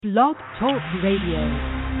Blog Talk Radio.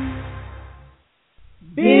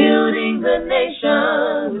 Building the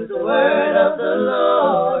nation with the word of the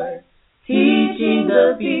Lord, teaching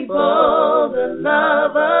the people the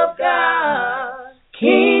love of God.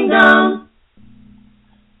 Kingdom,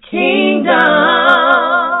 kingdom,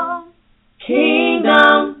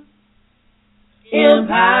 kingdom,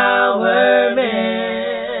 empowerment.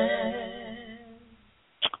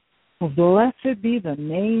 Blessed be the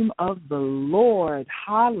name of the Lord.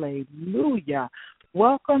 Hallelujah.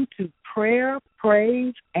 Welcome to prayer,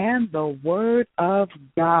 praise, and the word of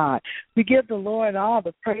God. We give the Lord all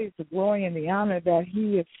the praise, the glory, and the honor that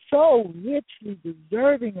he is so richly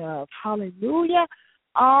deserving of. Hallelujah.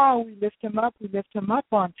 Oh, we lift him up. We lift him up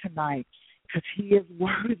on tonight because he is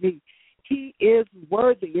worthy. He is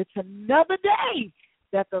worthy. It's another day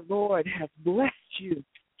that the Lord has blessed you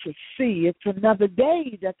to see. It's another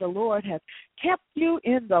day that the Lord has kept you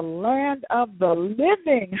in the land of the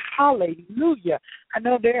living. Hallelujah. I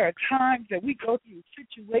know there are times that we go through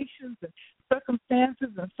situations and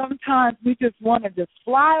circumstances, and sometimes we just want to just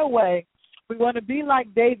fly away. We want to be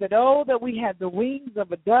like David. Oh, that we had the wings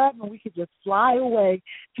of a dove and we could just fly away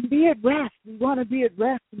and be at rest. We want to be at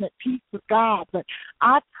rest and at peace with God. But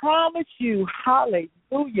I promise you,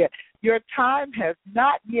 hallelujah, your time has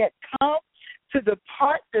not yet come to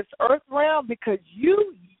depart this earth realm, because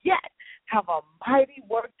you yet have a mighty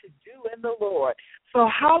work to do in the Lord. So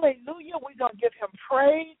hallelujah, we're going to give him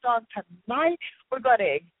praise on tonight. We're going to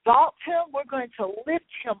exalt him. We're going to lift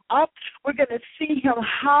him up. We're going to see him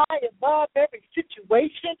high above every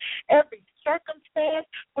situation, every circumstance.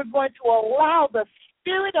 We're going to allow the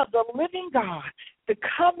Spirit of the living God to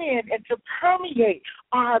come in and to permeate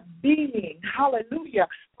our being. Hallelujah.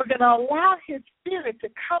 We're going to allow his Spirit to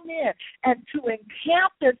come in and to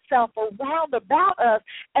encamp itself around about us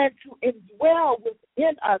and to indwell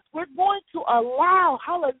within us. We're going to allow,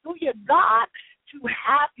 hallelujah, God to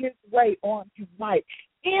have his way on tonight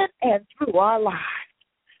in and through our lives.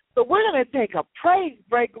 So we're going to take a praise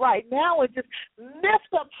break right now and just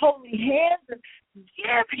lift up holy hands and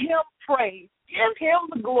give him praise. Give him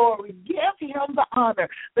the glory. Give him the honor.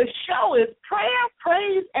 The show is prayer,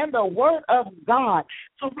 praise, and the word of God.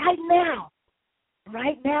 So right now,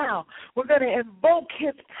 we're going to invoke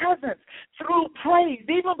his presence through praise.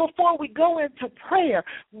 Even before we go into prayer,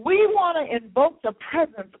 we want to invoke the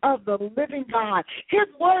presence of the living God. His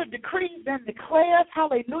word decrees and declares,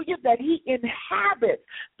 hallelujah, that he inhabits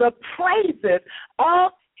the praises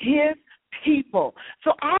of his people.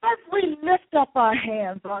 So as we lift up our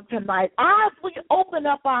hands on tonight, as we open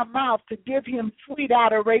up our mouth to give him sweet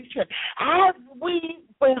adoration, as we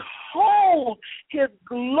behold his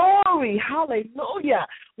glory, hallelujah,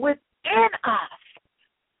 within us,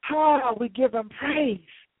 we give him praise.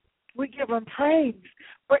 We give him praise.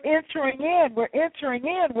 We're entering in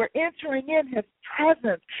his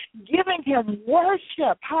presence, giving him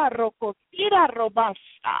worship.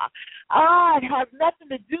 It has nothing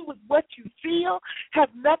to do with what you feel, has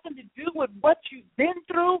nothing to do with what you've been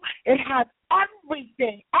through. It has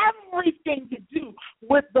everything to do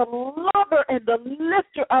with the lover and the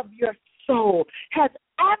lifter of your soul, has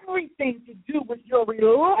everything to do with your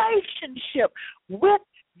relationship with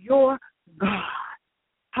your God.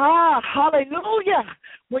 Hallelujah.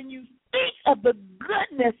 When you think of the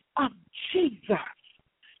goodness of Jesus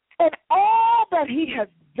and all that he has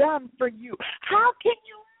done for you, how can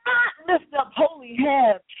you not lift up holy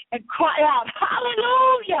hands and cry out,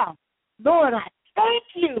 hallelujah? Lord, I thank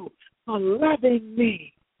you for loving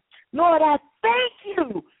me. Lord, I thank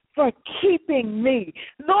you for keeping me.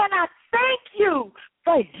 Lord, I thank you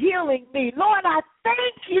for healing me. Lord, I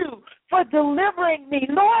thank you for delivering me.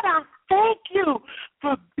 Lord, I thank you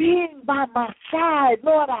for being by my side.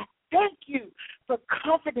 Lord, I thank you for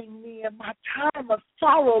comforting me in my time of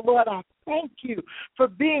sorrow. Lord, I thank you for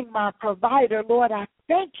being my provider. Lord, I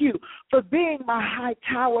thank you for being my high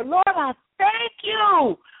tower. Lord, I thank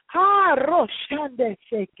you.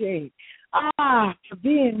 For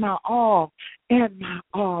being my all and my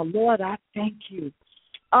all. Lord, I thank you.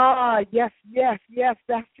 Yes,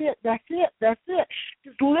 that's it.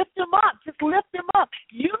 Just lift him up.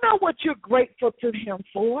 You know what you're grateful to him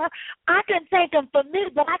for. I can thank him for me,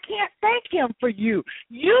 but I can't thank him for you.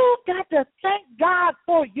 You've got to thank God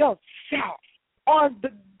for yourself on the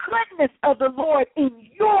goodness of the Lord in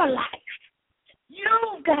your life.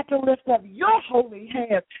 You've got to lift up your holy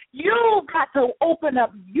hands. You've got to open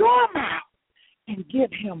up your mouth and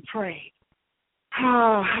give him praise.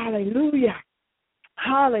 Hallelujah.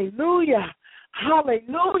 Hallelujah.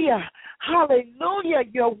 Hallelujah. Hallelujah.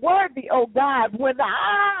 You're worthy, oh God. When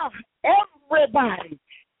everybody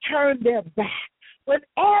turned their back, when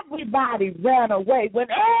everybody ran away, when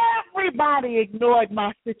everybody ignored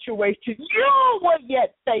my situation, you were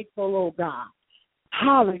yet faithful, oh God.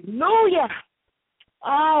 Hallelujah.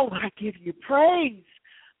 Oh, I give you praise.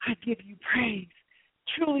 I give you praise.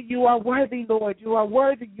 Truly, you are worthy, Lord. You are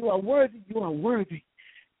worthy. You are worthy. You are worthy.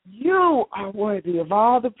 You are worthy of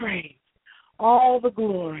all the praise, all the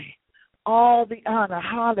glory, all the honor.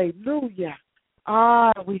 Hallelujah.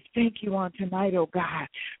 We thank you on tonight, oh God.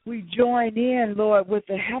 We join in, Lord, with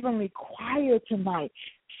the heavenly choir tonight,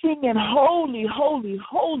 singing holy, holy,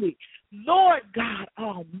 holy, Lord God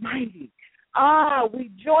Almighty.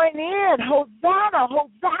 We join in. Hosanna,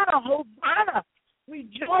 Hosanna, Hosanna. We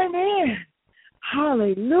join in.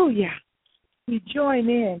 Hallelujah. We join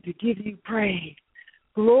in to give you praise.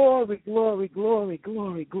 Glory, glory, glory,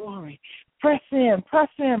 glory, glory. Press in,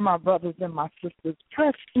 my brothers and my sisters.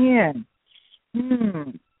 Press in.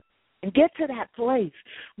 And get to that place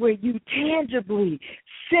where you tangibly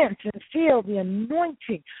sense and feel the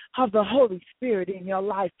anointing of the Holy Spirit in your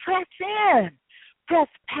life. Press in. Press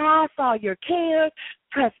past all your cares.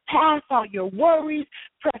 Press past all your worries.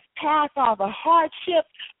 Press past all the hardships.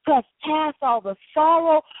 Press past all the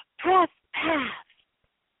sorrow. Press past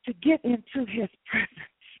to get into his presence.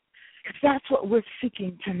 Because that's what we're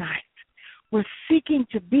seeking tonight. We're seeking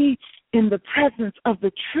to be in the presence of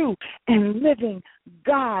the true and living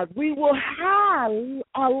God. We will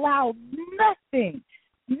allow nothing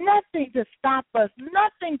to stop us,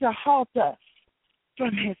 nothing to halt us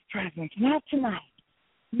from his presence. Not tonight.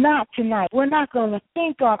 Not tonight. We're not going to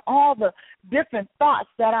think on all the different thoughts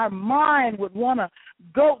that our mind would want to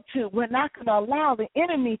go to. We're not going to allow the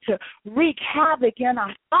enemy to wreak havoc in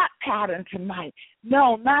our thought pattern tonight.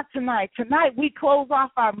 No, not tonight. Tonight we close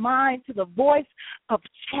off our mind to the voice of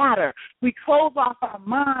chatter. We close off our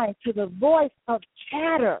mind to the voice of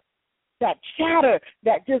chatter. That chatter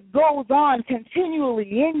that just goes on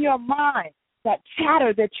continually in your mind. That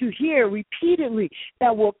chatter that you hear repeatedly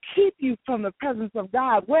that will keep you from the presence of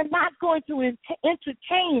God. We're not going to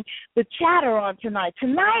entertain the chatter on tonight.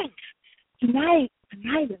 Tonight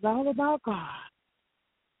is all about God.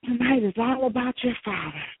 Tonight is all about your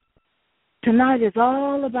Father. Tonight is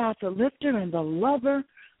all about the lifter and the lover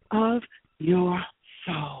of your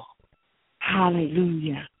soul.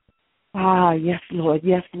 Hallelujah. Yes, Lord.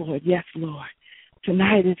 Yes, Lord. Yes, Lord.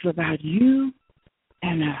 Tonight is about you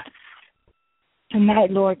and us.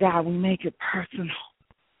 Tonight, Lord God, we make it personal.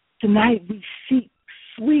 Tonight we seek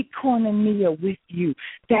sweet koinonia with you,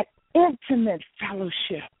 that intimate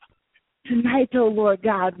fellowship. Tonight, oh Lord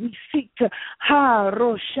God, we seek to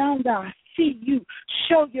Roshanda, see you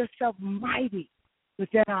show yourself mighty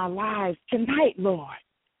within our lives. Tonight, Lord,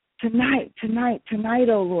 tonight,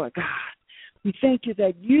 oh Lord God, we thank you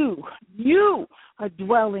that you are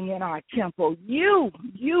dwelling in our temple. You,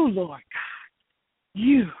 Lord God,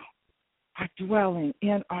 you are dwelling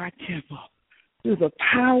in our temple through the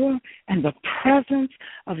power and the presence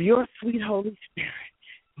of your sweet Holy Spirit.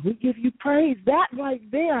 We give you praise. That right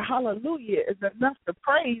there, hallelujah, is enough to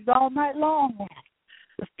praise all night long.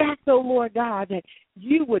 The fact, oh Lord God, that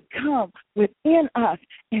you would come within us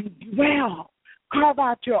and dwell, carve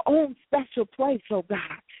out your own special place, oh God,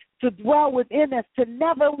 to dwell within us, to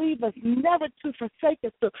never leave us, never to forsake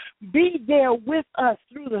us, to be there with us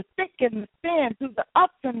through the thick and the thin, through the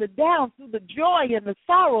ups and the downs, through the joy and the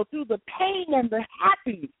sorrow, through the pain and the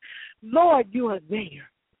happiness. Lord, you are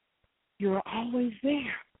there. You are always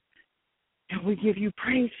there. And we give you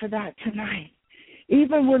praise for that tonight.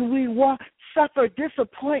 Even when we suffer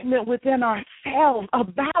disappointment within ourselves,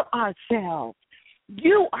 about ourselves,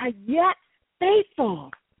 you are yet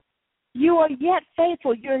faithful. You are yet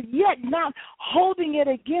faithful. You're yet not holding it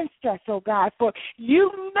against us, oh God, for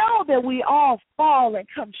you know that we all fall and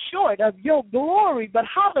come short of your glory. But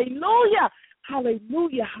hallelujah,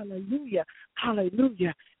 hallelujah, hallelujah,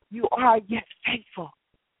 hallelujah. You are yet faithful.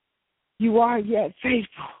 You are yet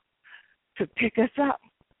faithful to pick us up,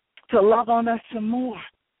 to love on us some more,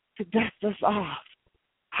 to dust us off.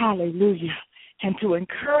 Hallelujah. And to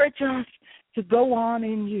encourage us to go on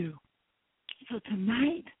in you. So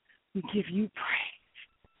tonight, we give you praise.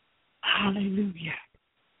 Hallelujah.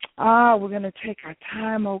 We're going to take our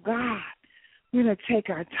time, oh God. We're going to take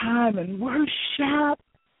our time and worship.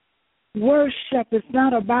 Worship is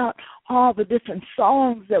not about all the different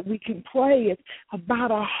songs that we can play. It's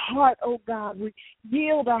about our heart, oh God. We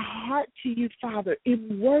yield our heart to you, Father,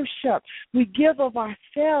 in worship. We give of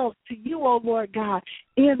ourselves to you, oh Lord God,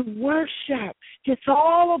 in worship. It's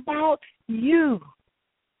all about you.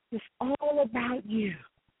 It's all about you.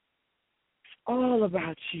 All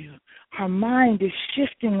about you. Our mind is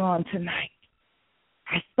shifting on tonight.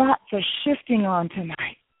 Our thoughts are shifting on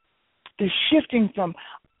tonight. the shifting from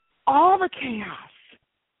all the chaos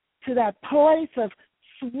to that place of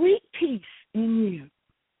sweet peace in you.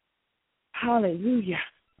 Hallelujah.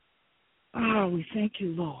 Oh, we thank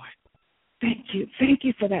you, Lord. Thank you. Thank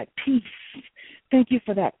you for that peace. Thank you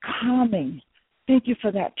for that calming. Thank you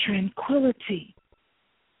for that tranquility.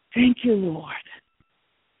 Thank you, Lord.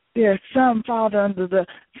 There are some, Father, under the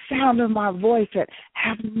sound of my voice that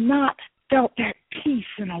have not felt that peace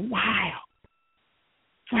in a while.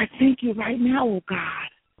 So I thank you right now, oh God,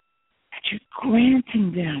 that you're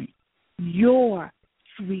granting them your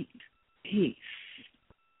sweet peace,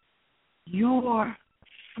 your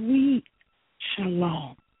sweet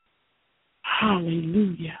shalom.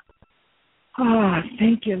 Hallelujah. Ah,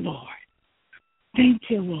 thank you, Lord. Thank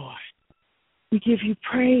you, Lord. We give you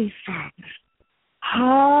praise, Father.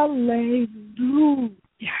 Hallelujah.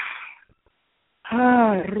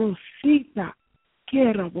 Ah, Rosita,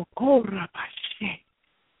 Kera Bokora Bashe,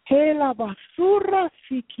 Hela Basura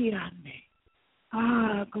Sikiane.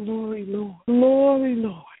 Ah, glory, Lord. Glory,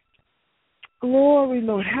 Lord. Glory,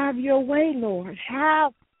 Lord. Have your way, Lord.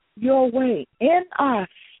 Have your way in us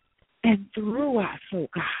and through us, oh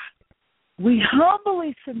God. We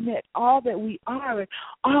humbly submit all that we are and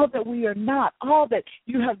all that we are not, all that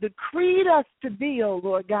you have decreed us to be, oh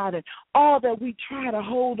Lord God, and all that we try to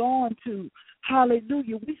hold on to.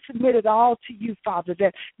 Hallelujah. We submit it all to you, Father,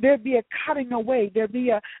 that there be a cutting away, there be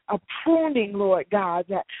a pruning, Lord God,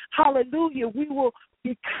 that, hallelujah, we will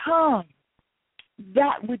become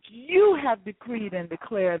that which you have decreed and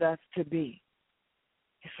declared us to be.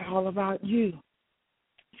 It's all about you.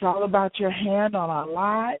 It's all about your hand on our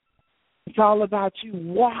lives. It's all about you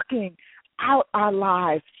walking out our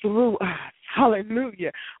lives through us.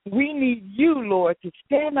 Hallelujah. We need you, Lord, to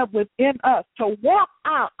stand up within us, to walk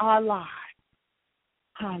out our lives.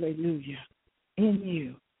 Hallelujah. In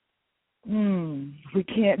you. We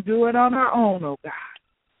can't do it on our own, oh God.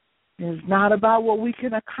 It's not about what we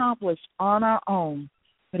can accomplish on our own,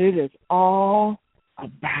 but it is all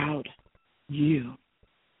about you.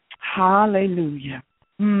 Hallelujah.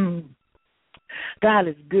 God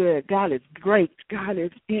is good. God is great. God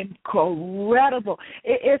is incredible.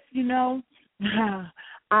 It's,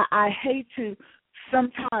 I hate to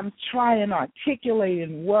sometimes try and articulate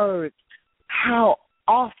in words how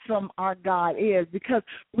awesome our God is, because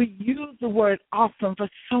we use the word awesome for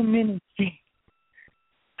so many things.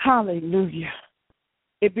 Hallelujah.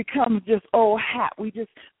 It becomes just old hat. We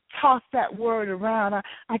just toss that word around.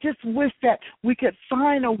 I just wish that we could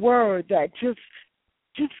find a word that just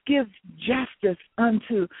gives justice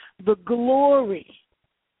unto the glory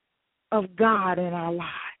of God in our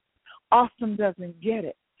lives. Awesome doesn't get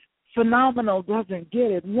it. Phenomenal doesn't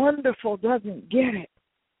get it. Wonderful doesn't get it.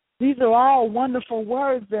 These are all wonderful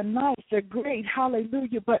words. They're nice. They're great.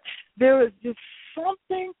 Hallelujah. But there is just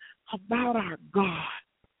something about our God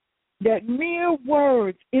that mere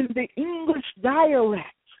words in the English dialect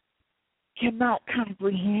cannot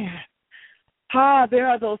comprehend. There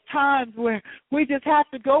are those times where we just have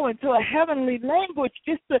to go into a heavenly language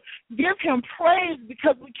just to give him praise,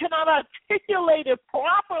 because we cannot articulate it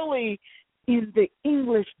properly in the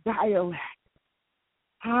English dialect.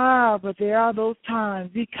 But there are those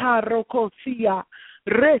times. Ikarokosia,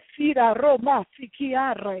 resira roma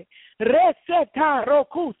sikiare, reseta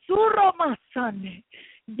roku suromasane,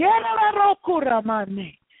 yerara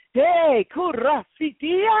rokuramane, hey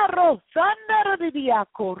kurasitia rosandara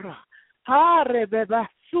diakora.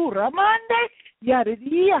 Basura Mande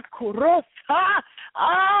Yaridia Kurosa.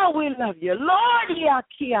 We love you, Lord.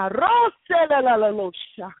 Yakia Rosela la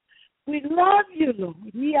Losha. We love you,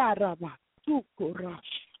 Lord. Yaraba Tukurash.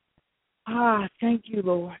 Thank you,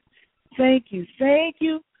 Lord. Thank you. Thank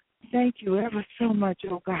you. Thank you ever so much,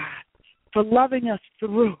 oh God, for loving us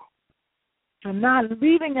through, for not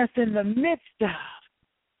leaving us in the midst of,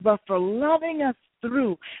 but for loving us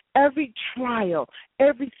through every trial,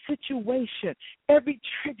 every situation, every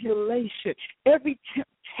tribulation, every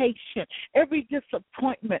temptation, every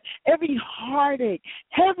disappointment, every heartache,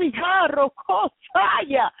 every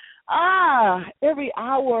every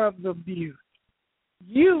hour of abuse.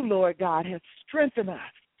 You, Lord God, have strengthened us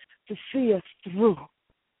to see us through,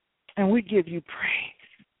 and we give you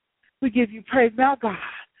praise. We give you praise. Now, God,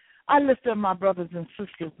 I lift up my brothers and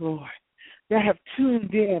sisters, Lord, that have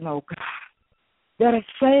tuned in, oh God, that are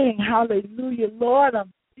saying, hallelujah, Lord,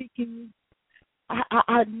 I'm seeking.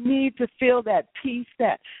 I need to feel that peace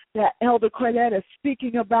that Elder Corlett is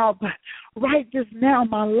speaking about, but right this now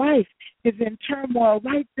my life is in turmoil.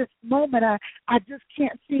 Right this moment I just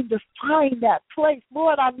can't seem to find that place.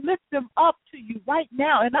 Lord, I lift them up to you right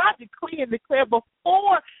now, and I decree and declare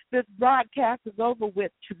before this broadcast is over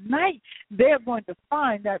with, tonight they're going to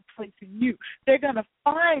find that place in you. They're going to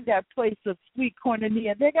find that place of sweet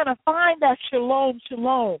koinonia. They're going to find that shalom,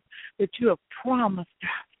 shalom that you have promised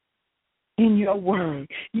us in your word.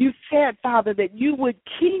 You said, Father, that you would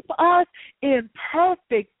keep us in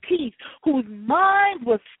perfect peace, whose mind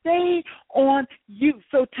was stayed on you.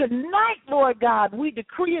 So tonight, Lord God, we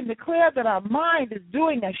decree and declare that our mind is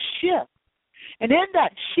doing a shift. And in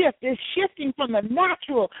that shift, it's shifting from the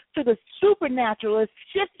natural to the supernatural. It's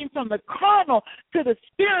shifting from the carnal to the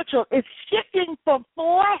spiritual. It's shifting from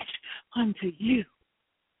flesh unto you.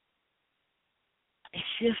 It's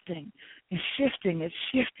shifting. It's shifting. It's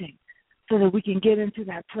shifting so that we can get into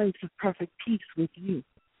that place of perfect peace with you.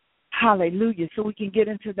 Hallelujah. So we can get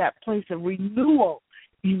into that place of renewal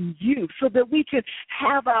in you so that we can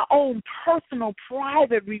have our own personal,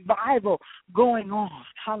 private revival going on.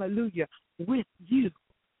 Hallelujah. With you.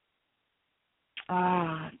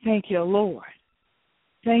 Thank you, Lord.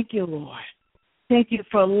 Thank you, Lord. Thank you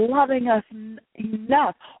for loving us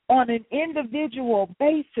enough on an individual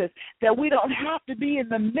basis that we don't have to be in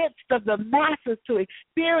the midst of the masses to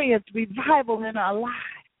experience revival in our lives.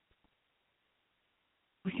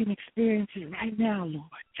 We can experience it right now, Lord.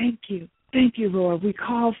 Thank you. Thank you, Lord. We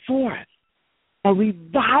call forth a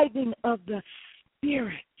reviving of the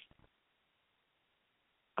Spirit.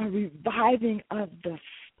 A reviving of the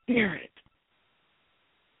Spirit.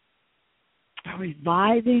 A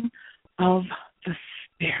reviving of the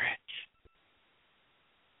Spirit.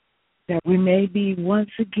 That we may be once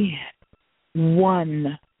again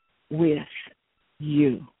one with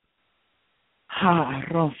you.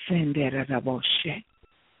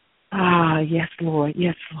 Yes, Lord.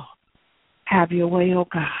 Yes, Lord. Have your way, oh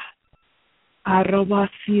God.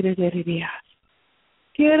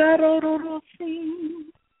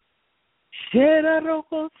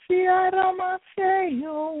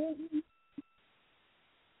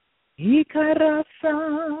 Ikarasa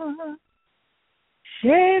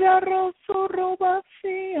Shera roso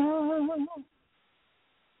robasia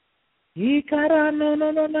Ikarano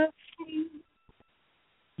no nasi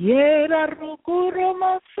Yera rokuro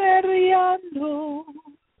maseriando.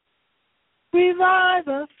 Revive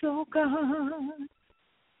us, oh God.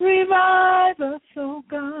 Revive us, oh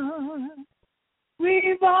God.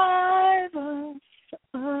 Revive us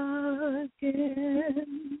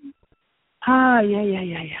again.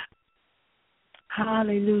 Yeah.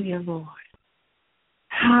 Hallelujah, Lord.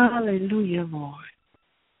 Hallelujah, Lord.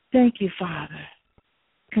 Thank you, Father.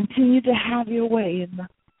 Continue to have your way in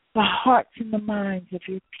the hearts and the minds of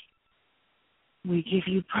your people. We give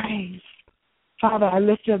you praise. Father, I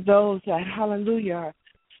lift up those that, hallelujah, are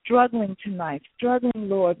struggling tonight,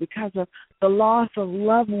 Lord, because of the loss of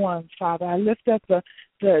loved ones, Father. I lift up the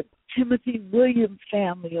Timothy Williams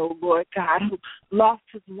family, oh Lord God, who lost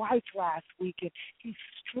his wife last week, and he's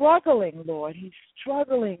struggling, Lord. He's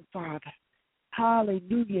struggling, Father.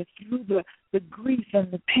 Hallelujah, through the grief and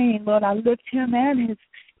the pain, Lord. I lift him and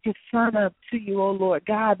his son up to you, oh Lord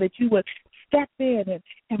God, that you would step in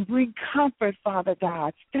and bring comfort, Father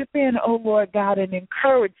God. Step in, oh Lord God, and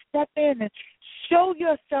encourage. Step in and show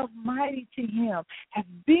yourself mighty to him as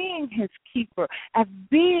being his keeper, as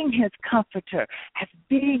being his comforter, as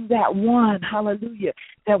being that one, hallelujah,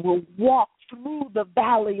 that will walk through the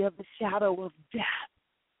valley of the shadow of death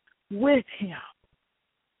with him.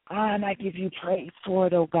 And I give you praise for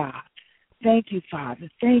it, oh God. Thank you, Father.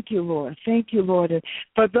 Thank you, Lord. Thank you, Lord. And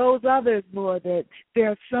for those others, Lord, that there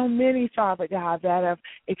are so many, Father God, that have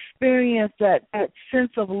experienced that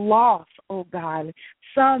sense of loss, oh God.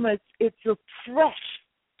 Some it's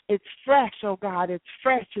fresh, oh God. It's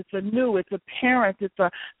fresh. It's anew. It's a parent. It's a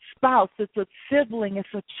spouse. It's a sibling.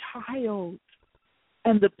 It's a child.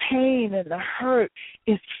 And the pain and the hurt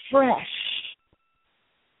is fresh.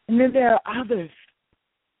 And then there are others.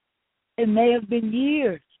 It may have been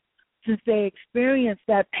years since they experienced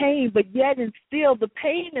that pain, but yet and still the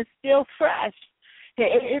pain is still fresh.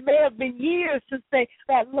 It may have been years since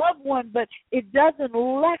that loved one, but it doesn't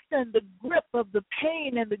lessen the grip of the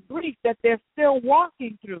pain and the grief that they're still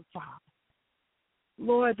walking through, Father.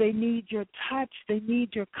 Lord, they need your touch. They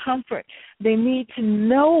need your comfort. They need to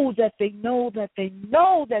know that they know that they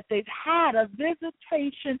know that they've had a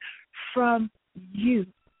visitation from you,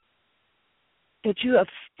 that you have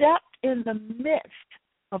stepped in the midst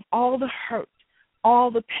of all the hurt, all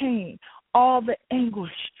the pain, all the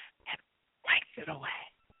anguish, and wipes it away.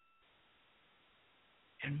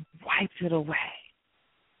 And wipes it away.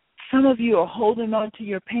 Some of you are holding on to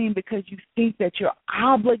your pain because you think that you're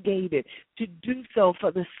obligated to do so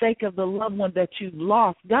for the sake of the loved one that you've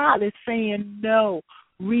lost. God is saying no.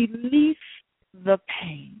 Release the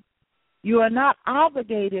pain. You are not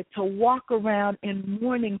obligated to walk around in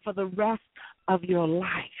mourning for the rest of your life.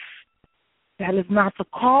 That is not the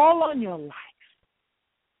call on your life.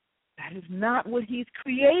 That is not what he's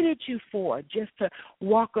created you for, just to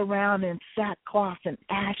walk around in sackcloth and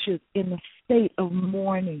ashes in a state of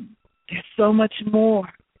mourning. There's so much more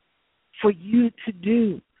for you to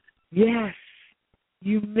do. Yes,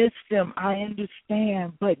 you missed them, I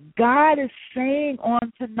understand. But God is saying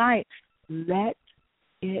on tonight, let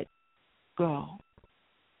it go.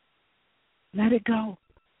 Let it go.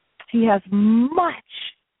 He has much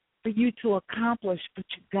for you to accomplish, but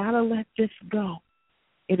you got to let this go.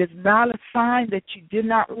 It is not a sign that you did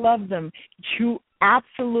not love them. You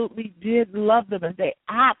absolutely did love them, and they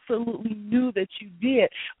absolutely knew that you did.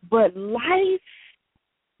 But life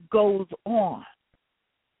goes on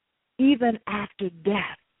even after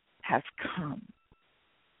death has come.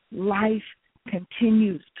 Life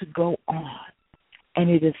continues to go on, and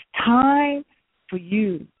it is time for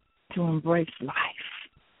you to embrace life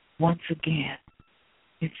once again.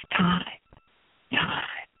 It's time.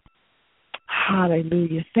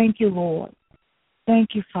 Hallelujah. Thank you, Lord. Thank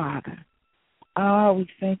you, Father. Oh, we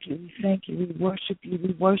thank you. We thank you. We worship you.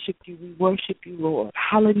 We worship you. We worship you, Lord.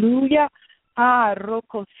 Hallelujah.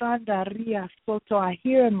 Roko Sanda Ria Soto. I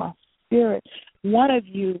hear in my spirit, one of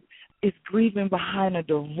you is grieving behind a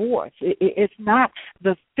divorce. It's not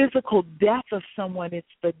the physical death of someone. It's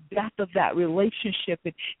the death of that relationship,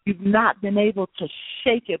 and you've not been able to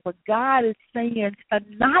shake it. But God is saying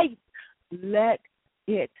tonight, let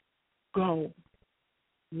it go.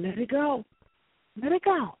 Let it go. Let it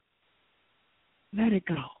go. Let it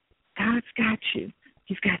go. God's got you.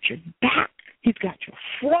 He's got your back. He's got your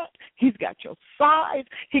front. He's got your sides.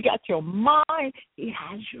 He got your mind. He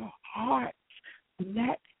has your heart.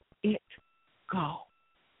 Let it go.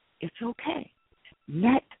 It's okay.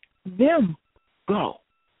 Let them go.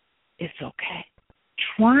 It's okay.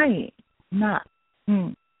 Trying not.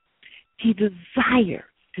 He desires,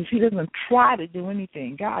 because he doesn't try to do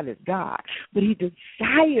anything. God is God. But he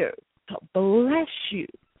desires to bless you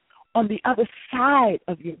on the other side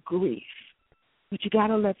of your grief. But you got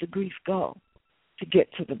to let the grief go to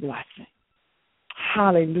get to the blessing.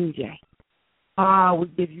 Hallelujah. We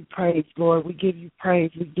give you praise, Lord. We give you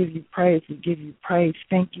praise. We give you praise. We give you praise.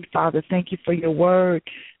 Thank you, Father. Thank you for your word.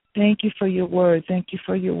 Thank you for your word. Thank you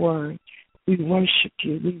for your word. We worship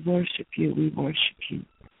you. We worship you. We worship you.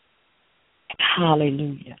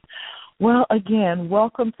 Hallelujah. Well, again,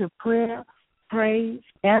 welcome to prayer, praise,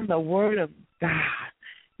 and the word of God.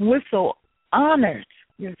 We're so honored.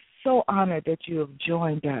 We're so honored that you have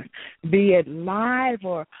joined us, be it live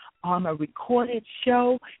or on a recorded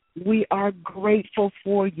show. We are grateful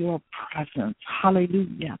for your presence.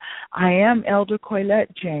 Hallelujah. I am Elder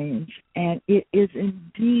Coylette James, and it is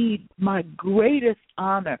indeed my greatest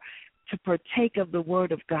honor to partake of the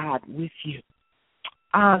word of God with you.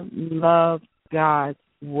 I love God's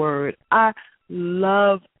word. I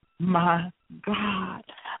love my God.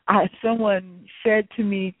 Someone said to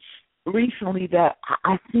me recently that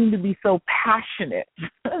I seem to be so passionate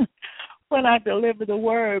when I deliver the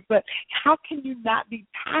word, but how can you not be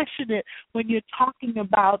passionate when you're talking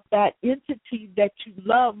about that entity that you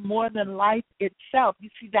love more than life itself? You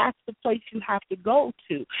see, that's the place you have to go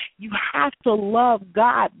to. You have to love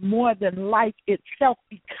God more than life itself,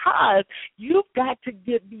 because you've got to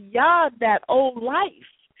get beyond that old life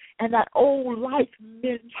and that old life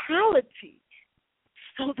mentality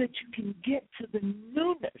so that you can get to the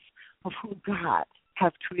newness of who God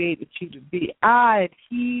has created you to be. And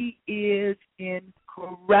he is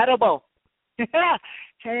incredible.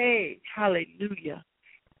 Hey, hallelujah.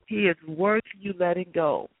 He is worth you letting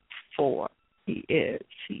go for. He is.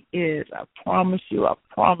 He is. I promise you. I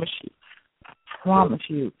promise you. I promise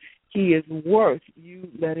you. He is worth you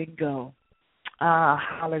letting go.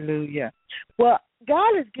 Hallelujah. Well,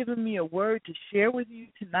 God has given me a word to share with you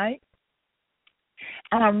tonight.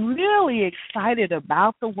 And I'm really excited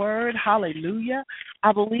about the word. Hallelujah.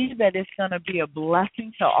 I believe that it's going to be a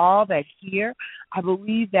blessing to all that hear. I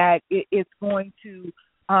believe that it's going to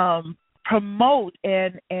promote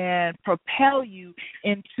and propel you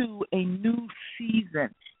into a new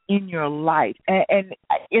season in your life. And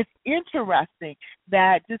it's interesting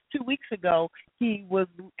that just 2 weeks ago, he was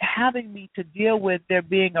having me to deal with there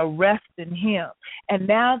being a rest in him. And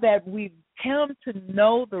now that we've come to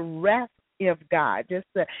know the rest of God, just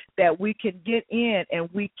that we can get in and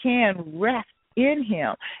we can rest in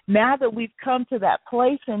him. Now that we've come to that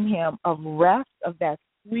place in him of rest, of that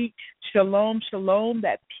sweet shalom, shalom,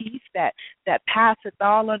 that peace that passeth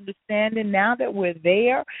all understanding, now that we're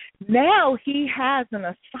there, now he has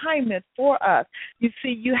an assignment for us. You see,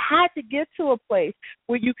 you had to get to a place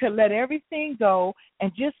where you could let everything go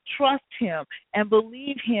and just trust him and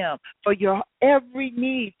believe him for your every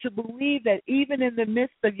need, to believe that even in the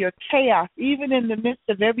midst of your chaos, even in the midst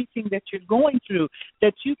of everything that you're going through,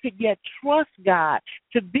 that you could yet trust God,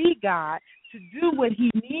 to be God, to do what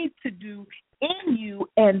he needs to do in you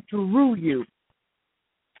and through you.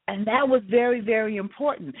 And that was very, very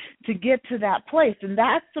important to get to that place. And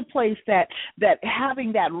that's the place that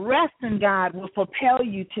having that rest in God will propel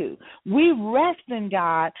you to. We rest in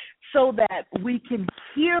God so that we can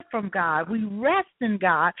hear from God. We rest in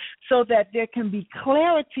God so that there can be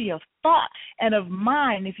clarity of thought and of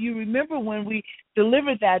mind. If you remember when we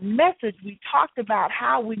delivered that message, we talked about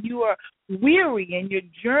how when you are weary and you're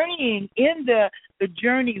journeying in the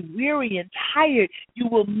journey weary and tired, you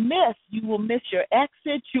will miss your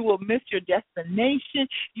exit, you will miss your destination,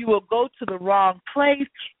 you will go to the wrong place,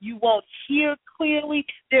 you won't hear clearly.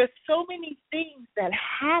 There's so many things that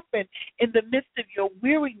happen in the midst of your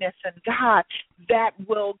weariness in God that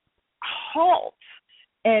will halt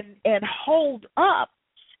and hold up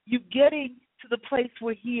you getting to the place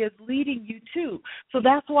where he is leading you to. So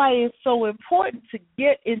that's why it's so important to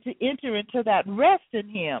enter into that rest in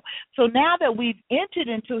him. So now that we've entered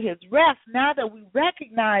into his rest, now that we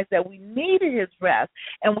recognize that we needed his rest,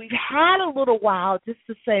 and we've had a little while just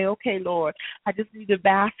to say, okay, Lord, I just need to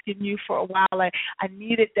bask in you for a while. I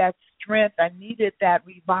needed that strength. I needed that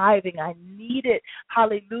reviving. I needed,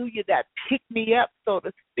 hallelujah, that pick me up, so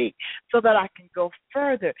to speak, so that I can go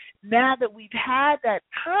further. Now that we've had that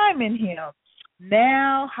time in him,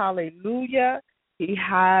 now, hallelujah, he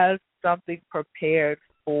has something prepared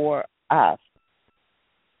for us.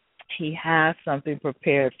 He has something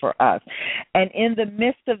prepared for us. And in the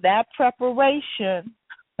midst of that preparation,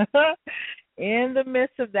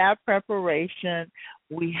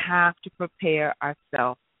 we have to prepare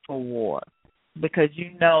ourselves for war. Because you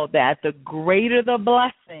know that the greater the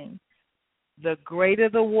blessing, the greater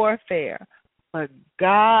the warfare. But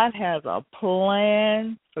God has a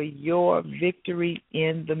plan for your victory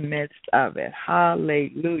in the midst of it.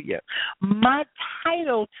 Hallelujah. My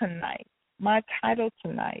title tonight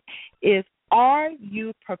is, are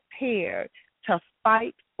you prepared to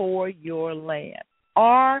fight for your land?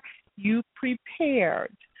 Are you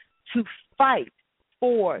prepared to fight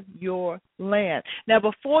for your land? Now,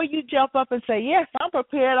 before you jump up and say, yes, I'm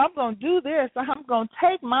prepared, I'm going to do this, I'm going to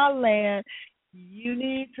take my land, you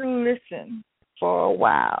need to listen for a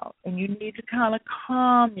while, and you need to kind of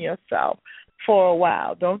calm yourself for a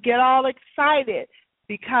while. Don't get all excited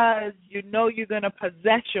because you know you're going to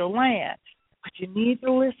possess your land, but you need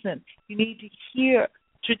to listen. You need to hear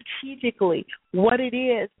strategically what it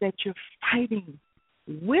is that you're fighting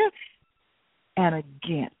with and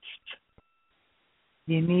against.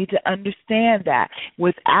 You need to understand that.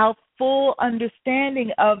 Without full understanding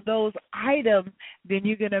of those items, then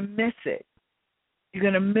you're going to miss it. You're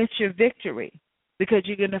going to miss your victory because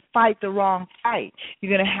you're going to fight the wrong fight.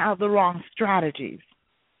 You're going to have the wrong strategies.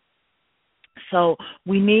 So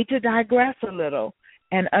we need to digress a little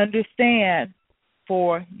and understand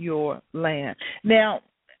for your land. Now,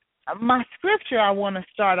 my scripture I want to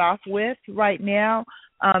start off with right now,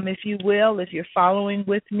 if you will, if you're following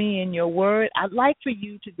with me in your word, I'd like for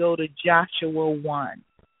you to go to Joshua 1.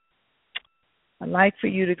 I'd like for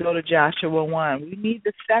you to go to Joshua 1. We need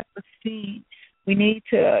to set the scene. We need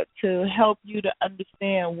to help you to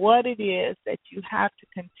understand what it is that you have to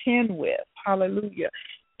contend with, hallelujah,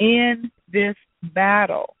 in this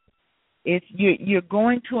battle. You're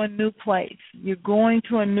going to a new place. You're going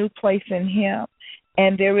to a new place in him.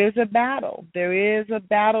 And there is a battle. There is a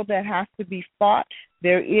battle that has to be fought.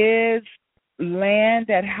 There is land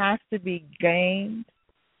that has to be gained.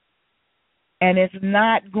 And it's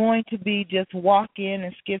not going to be just walk in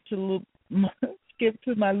and skip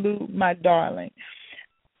to my darling.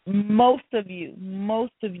 Most of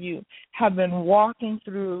you have been walking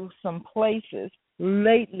through some places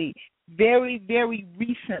lately, very, very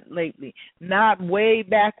recent lately, not way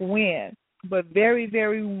back when, but very,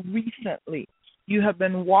 very recently. You have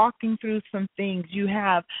been walking through some things. You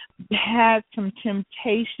have had some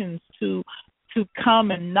temptations to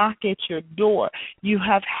come and knock at your door. You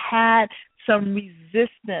have had some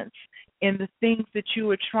resistance in the things that you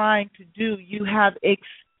were trying to do. You have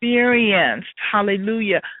experienced,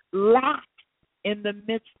 hallelujah, lack in the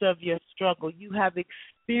midst of your struggle. You have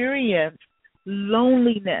experienced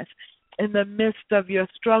loneliness in the midst of your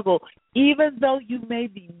struggle, even though you may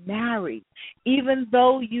be married, even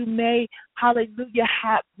though you may, hallelujah,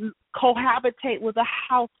 cohabitate with a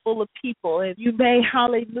house full of people, and you may,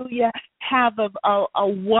 hallelujah, have a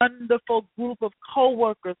wonderful group of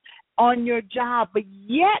coworkers on your job, but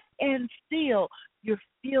yet and still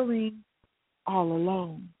feeling all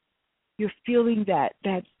alone. You're feeling that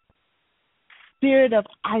spirit of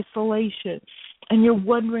isolation, and you're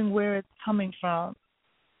wondering where it's coming from.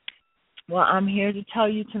 Well, I'm here to tell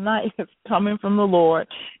you tonight it's coming from the Lord.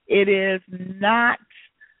 It is not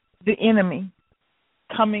the enemy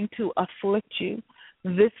coming to afflict you.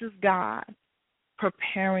 This is God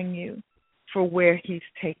preparing you for where he's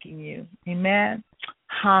taking you. Amen.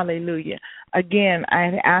 Hallelujah. Again,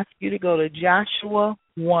 I ask you to go to Joshua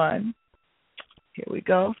 1. Here we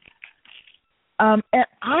go. And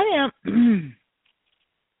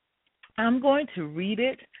I'm going to read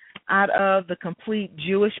it out of the Complete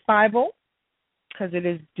Jewish Bible because it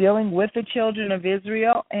is dealing with the children of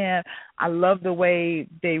Israel, and I love the way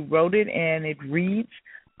they wrote it, and it reads.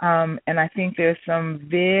 And I think there's some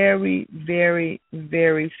very, very,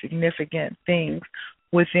 very significant things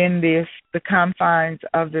within the confines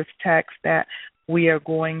of this text that we are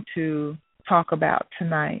going to talk about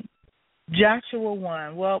tonight. Joshua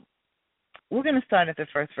 1. Well, we're going to start at the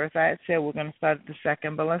first verse. I had said we're going to start at the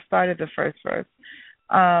second, but let's start at the first verse.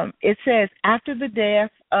 It says, after the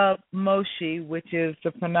death of Moshe, which is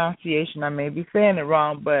the pronunciation, I may be saying it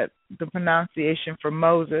wrong, but the pronunciation for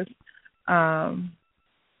Moses, and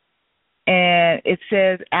it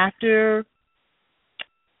says after,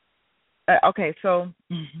 okay, so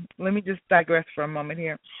let me just digress for a moment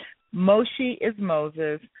here. Moshe is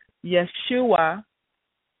Moses, Yahshua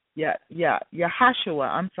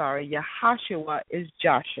is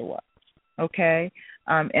Joshua, okay?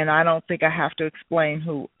 And I don't think I have to explain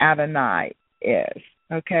who Adonai is,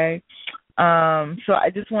 okay? So I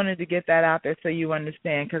just wanted to get that out there so you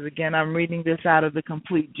understand, because, again, I'm reading this out of the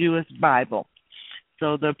Complete Jewish Bible.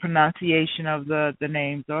 So the pronunciation of the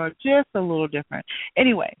names are just a little different.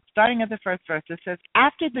 Anyway, starting at the first verse, it says,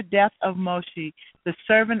 after the death of Moshe, the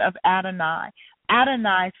servant of Adonai,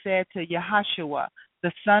 Adonai said to Yahshua,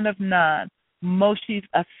 the son of Nun, Moshe's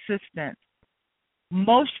assistant,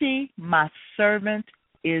 Moshe, my servant,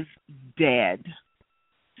 is dead.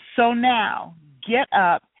 So now get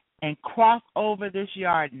up and cross over this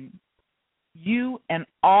Jordan, you and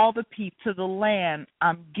all the people, to the land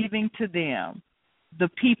I'm giving to them, the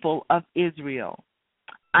people of Israel.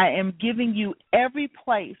 I am giving you every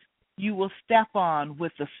place you will step on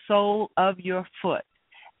with the sole of your foot.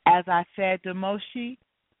 As I said to Moshe,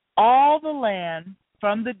 all the land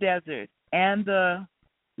from the desert and the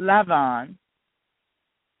Lavan,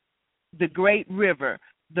 the great river,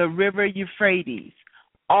 the river Euphrates,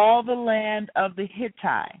 all the land of the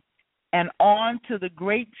Hittite, and on to the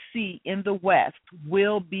great sea in the west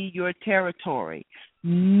will be your territory.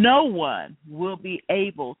 No one will be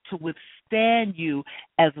able to withstand you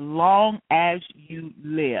as long as you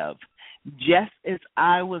live. Just as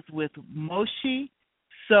I was with Moshe,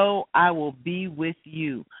 so I will be with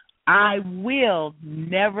you. I will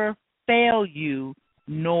never fail you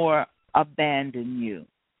nor abandon you.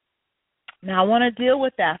 Now, I want to deal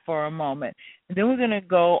with that for a moment. And then we're going to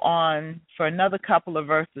go on for another couple of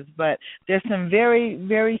verses. But there's some very,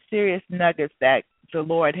 very serious nuggets that the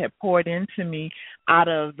Lord had poured into me out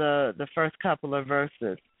of the first couple of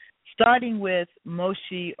verses. Starting with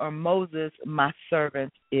Moshe or Moses, my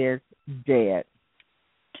servant, is dead.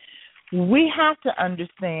 We have to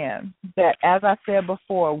understand that, as I said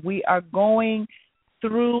before, we are going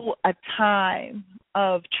through a time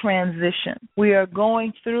of transition. We are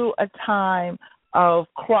going through a time of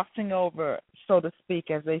crossing over, so to speak,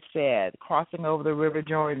 as they said, crossing over the River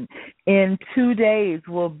Jordan. In 2 days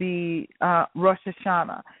will be Rosh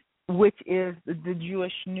Hashanah, which is the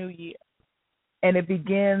Jewish New Year. And it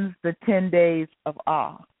begins the 10 days of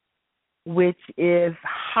Awe, which is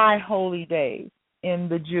high holy days in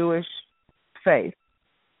the Jewish faith.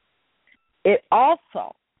 It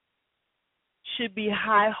also should be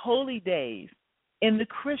high holy days in the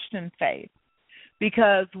Christian faith,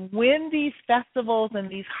 because when these festivals and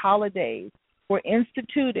these holidays were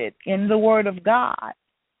instituted in the Word of God,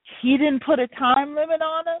 He didn't put a time limit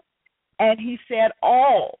on it, and He said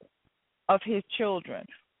all of His children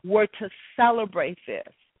were to celebrate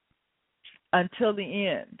this until the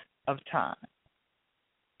end of time.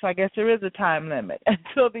 So I guess there is a time limit.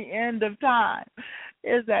 Until the end of time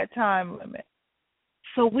is that time limit.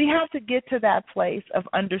 So we have to get to that place of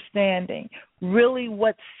understanding really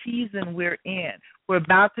what season we're in. We're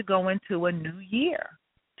about to go into a new year,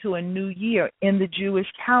 in the Jewish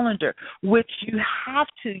calendar, which you have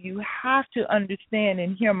to understand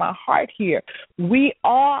and hear my heart here. We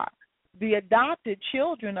are the adopted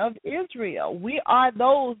children of Israel. We are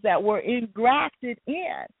those that were engrafted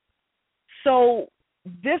in. So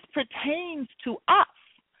this pertains to us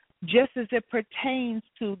just as it pertains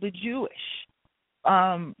to the Jewish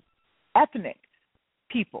ethnic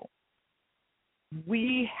people.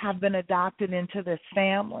 We have been adopted into this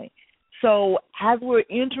family. So as we're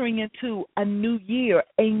entering into a new year,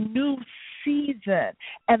 a new season,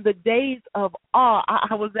 and the days of awe,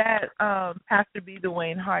 I was at Pastor B.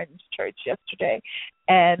 Dwayne Harden's church yesterday,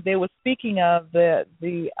 and they were speaking of the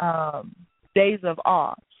days of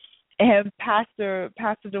awe. And Pastor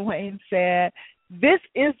Dwayne said, this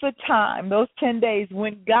is the time, those 10 days,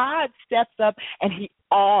 when God steps up and he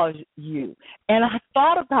awes you. And I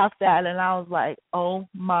thought about that, and I was like, oh,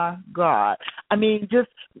 my God. I mean, just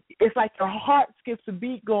it's like your heart skips a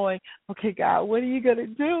beat going, okay, God, what are you going to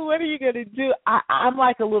do? What are you going to do? I'm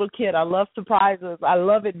like a little kid. I love surprises. I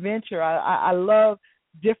love adventure. I love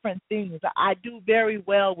different things. I do very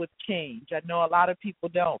well with change. I know a lot of people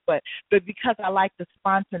don't, but because I like the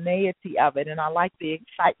spontaneity of it and I like the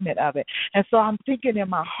excitement of it. And so I'm thinking in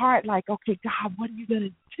my heart, like, okay, God, what are you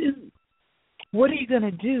going to do? What are you going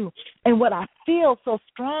to do? And what I feel so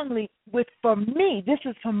strongly for me, this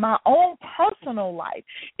is from my own personal life,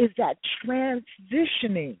 is that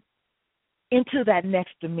transitioning into that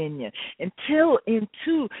next dominion,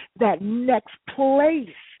 into that next place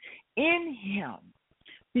in him.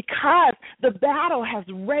 Because the battle has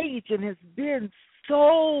raged and has been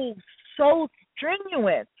so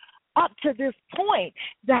strenuous up to this point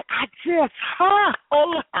that I just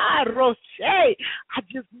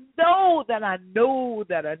know that I know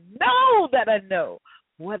that I know that I know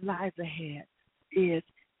what lies ahead is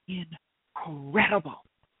incredible.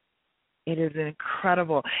 It is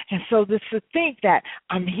incredible. And so just to think that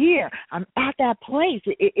I'm here, I'm at that place,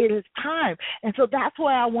 it is time. And so that's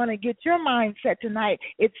why I want to get your mindset tonight.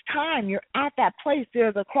 It's time. You're at that place.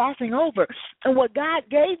 There's a crossing over. And what God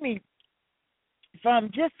gave me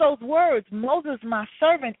from just those words, Moses, my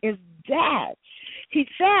servant, is dead. He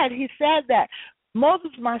said that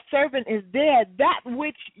Moses, my servant, is dead. That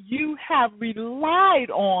which you have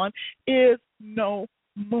relied on is no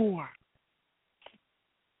more.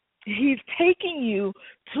 He's taking you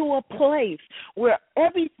to a place where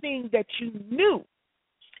everything that you knew,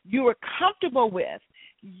 you were comfortable with,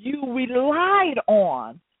 you relied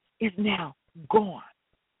on, is now gone.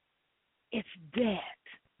 It's dead.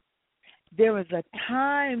 There is a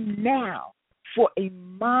time now for a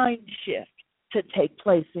mind shift to take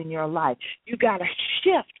place in your life. You got to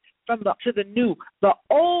shift from to the new. The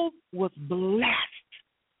old was blessed.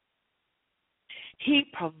 He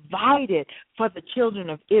provided for the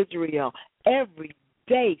children of Israel every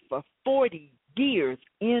day for 40 years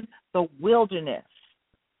in the wilderness.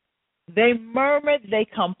 They murmured, they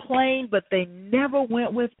complained, but they never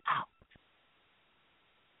went without.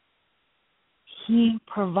 He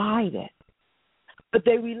provided. But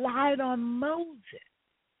they relied on Moses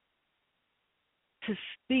to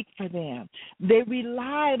speak for them. They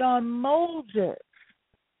relied on Moses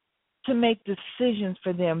to make decisions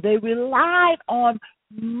for them. They relied on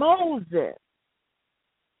Moses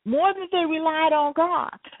more than they relied on God.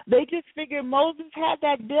 They just figured Moses had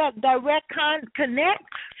that direct connect,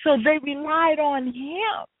 so they relied on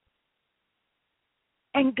him.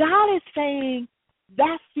 And God is saying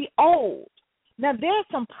that's the old. Now, there are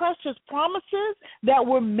some precious promises that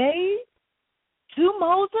were made to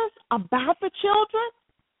Moses about the children.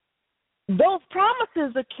 Those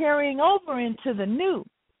promises are carrying over into the new.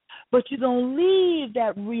 But you don't leave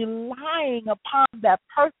that relying upon that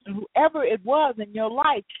person, whoever it was in your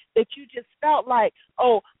life, that you just felt like,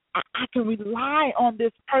 oh, I can rely on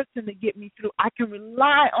this person to get me through. I can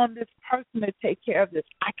rely on this person to take care of this.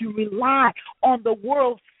 I can rely on the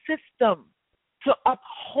world system to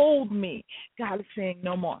uphold me. God is saying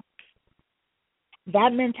no more.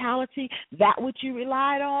 That mentality, that which you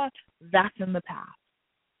relied on, that's in the past.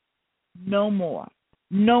 No more.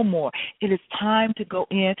 No more. It is time to go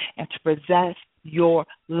in and to possess your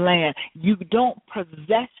land. You don't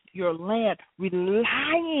possess your land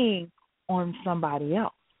relying on somebody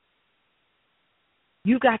else.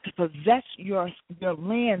 You got to possess your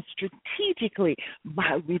land strategically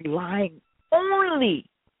by relying only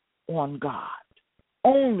on God.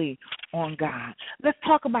 Only on God. Let's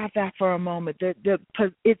talk about that for a moment.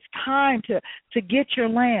 It's time to get your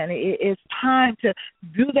land. It's time to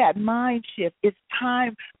do that mind shift. It's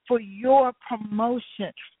time for your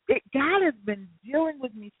promotion. God has been dealing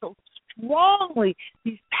with me so strongly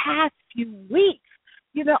these past few weeks,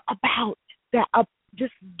 about that,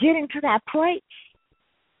 just getting to that place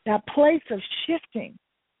of shifting,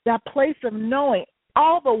 that place of knowing.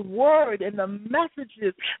 All the word and the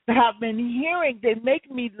messages that I've been hearing, they make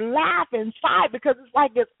me laugh inside because it's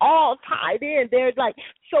like it's all tied in. They're like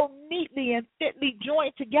so neatly and fitly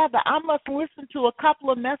joined together. I must listen to a couple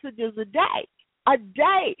of messages a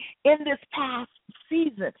day in this past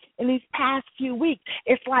season, in these past few weeks.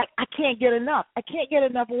 It's like I can't get enough. I can't get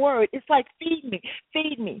enough word. It's like feed me,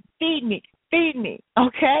 feed me, feed me, feed me,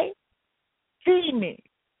 okay? Feed me.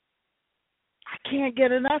 I can't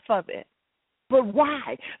get enough of it. But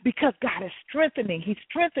why? Because God is strengthening. He's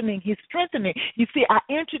strengthening. He's strengthening. You see, I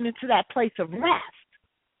entered into that place of rest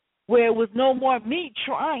where it was no more me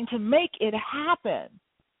trying to make it happen.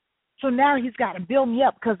 So now he's got to build me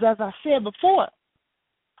up because, as I said before,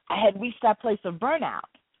 I had reached that place of burnout.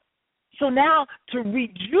 So now to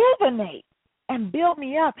rejuvenate and build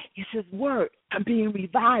me up, he says, word, I'm being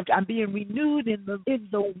revived. I'm being renewed in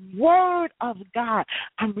the word of God.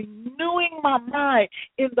 I'm renewing my mind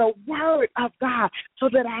in the word of God so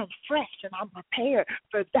that I'm fresh and I'm prepared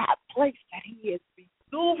for that place that he is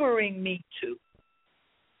maneuvering me to.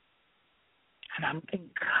 And I'm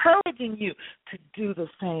encouraging you to do the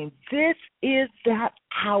same. This is that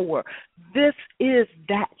hour. This is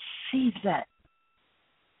that season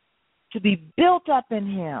to be built up in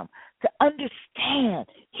him, to understand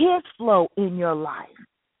his flow in your life.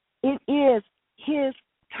 It is his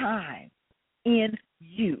time in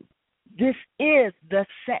you. This is the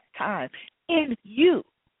set time in you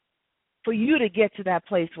for you to get to that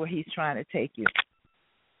place where he's trying to take you.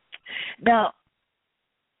 Now,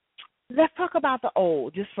 let's talk about the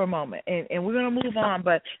old just for a moment, and we're going to move on,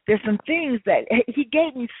 but there's some things that he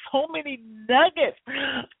gave me so many nuggets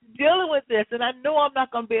dealing with this, and I know I'm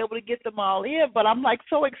not going to be able to get them all in, but I'm like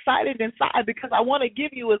so excited inside because I want to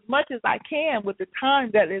give you as much as I can with the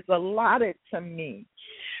time that is allotted to me.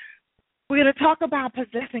 We're going to talk about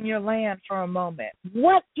possessing your land for a moment.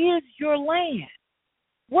 What is your land?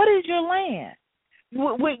 What is your land?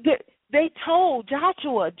 They told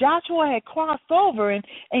Joshua had crossed over,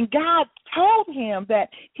 and God told him that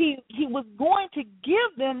he was going to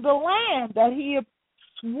give them the land that he had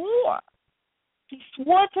swore. He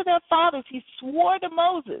swore to their fathers, he swore to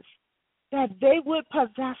Moses that they would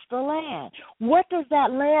possess the land. What does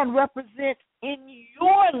that land represent in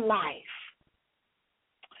your life?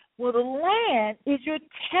 Well, the land is your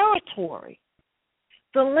territory.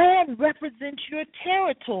 The land represents your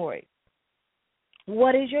territory.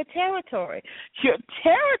 What is your territory? Your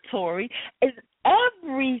territory is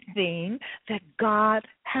everything that God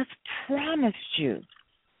has promised you.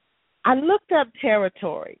 I looked up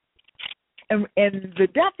territory, and the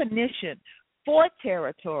definition for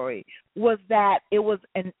territory was that it was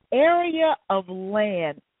an area of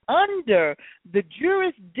land under the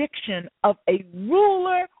jurisdiction of a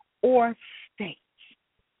ruler or state.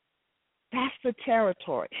 That's the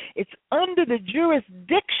territory. It's under the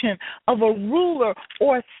jurisdiction of a ruler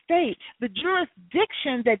or state. The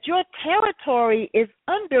jurisdiction that your territory is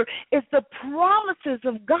under is the promises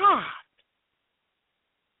of God.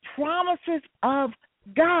 Promises of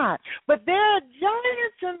God. But there are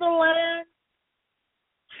giants in the land,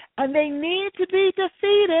 and they need to be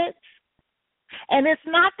defeated. And it's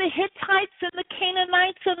not the Hittites and the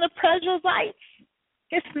Canaanites and the Perizzites.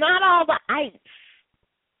 It's not all the ites.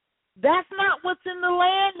 That's not what's in the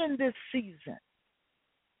land in this season.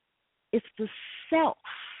 It's the self.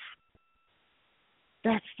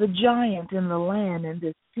 That's the giant in the land in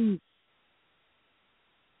this season.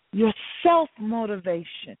 Your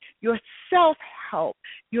self-motivation, your self-help,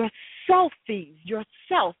 your selfies,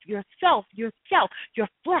 yourself, your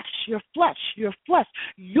flesh,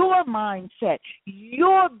 your mindset.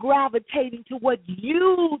 You're gravitating to what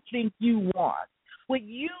you think you want, what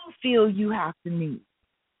you feel you have to need.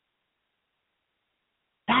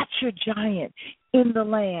 That's your giant in the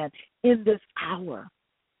land in this hour.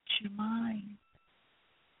 It's your mind.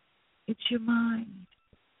 It's your mind.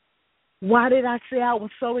 Why did I say I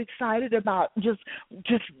was so excited about just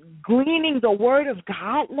gleaning the word of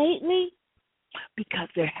God lately? Because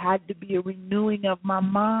there had to be a renewing of my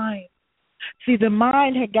mind. See, the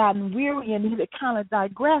mind had gotten weary and it had kind of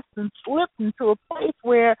digressed and slipped into a place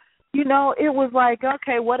where, it was like,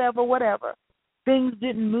 okay, whatever. Things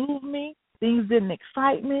didn't move me. Things didn't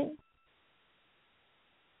excite me.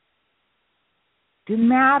 Didn't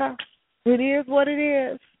matter. It is what it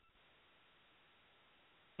is.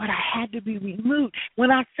 But I had to be renewed. When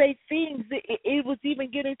I say things, it was even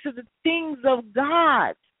getting to the things of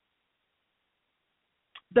God.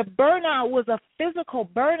 The burnout was a physical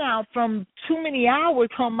burnout from too many hours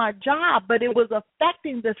on my job, but it was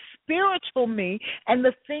affecting the spiritual me and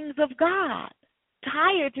the things of God.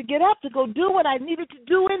 Tired to get up to go do what I needed to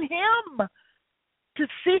do in Him, to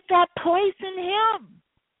seek that place in Him,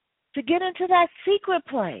 to get into that secret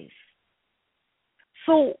place.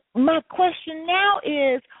 So my question now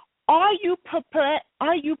is, are you prepared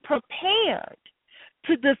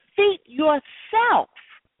to defeat yourself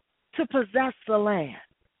to possess the land?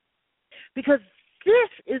 Because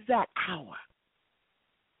this is that hour.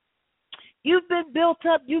 You've been built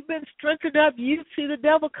up. You've been strengthened up. You see the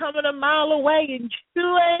devil coming a mile away, and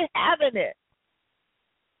you ain't having it.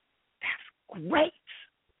 That's great.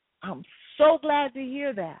 I'm so glad to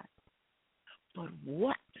hear that. But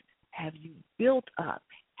what have you built up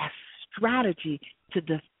as strategy to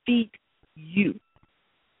defeat you?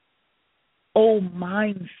 Old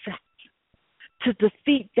mindset, to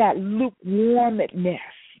defeat that lukewarmness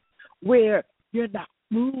where you're not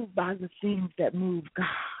moved by the things that move God.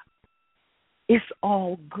 It's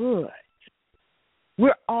all good.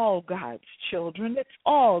 We're all God's children. It's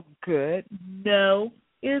all good. No,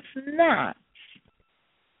 it's not.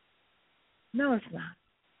 No, it's not.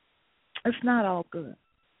 It's not all good.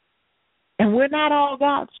 And we're not all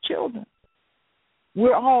God's children.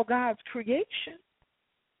 We're all God's creation.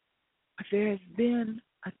 But there has been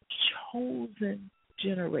a chosen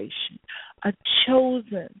generation, a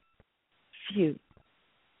chosen few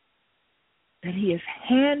that He has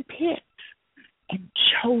handpicked and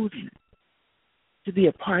chosen to be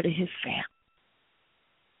a part of His family.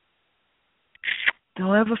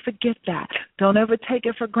 Don't ever forget that. Don't ever take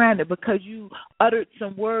it for granted because you uttered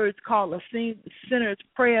some words called a sinner's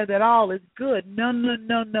prayer that all is good. No, no,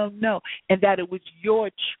 no, no, no. And that it was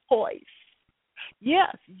your choice.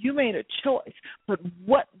 Yes, you made a choice, but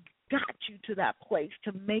what got you to that place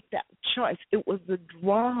to make that choice? It was the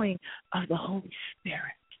drawing of the Holy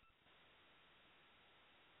Spirit.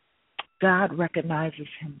 God recognizes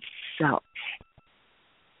Himself,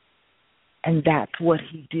 and that's what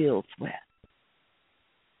He deals with.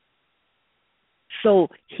 So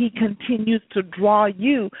He continues to draw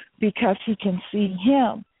you because He can see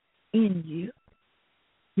Him in you.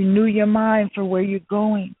 Renew your mind for where you're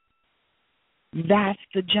going. That's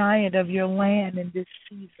the giant of your land in this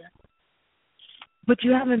season. But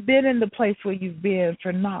you haven't been in the place where you've been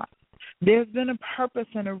for naught. There's been a purpose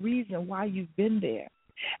and a reason why you've been there.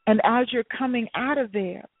 And as you're coming out of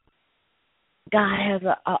there, God has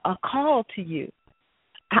a call to you.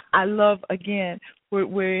 I love, again,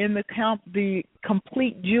 we're in the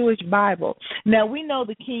complete Jewish Bible. Now, we know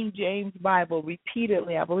the King James Bible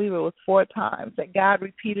repeatedly, I believe it was 4 times, that God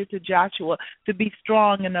repeated to Joshua to be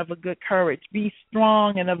strong and of a good courage. Be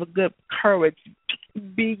strong and of a good courage.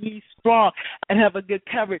 Be ye strong and have a good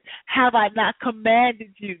courage. Have I not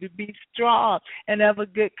commanded you to be strong and have a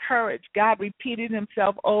good courage? God repeated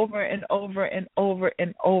Himself over and over and over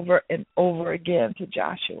and over and over again to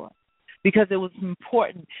Joshua, because it was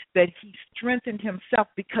important that he strengthened himself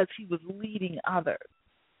because he was leading others.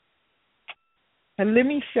 And let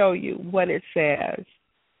me show you what it says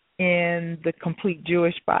in the complete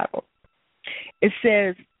Jewish Bible. It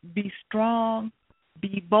says, be strong,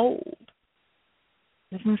 be bold.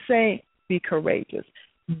 It doesn't say be courageous.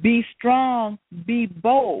 Be strong, be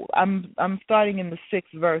bold. I'm starting in the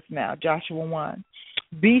 6th verse now, Joshua 1.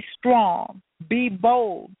 Be strong, be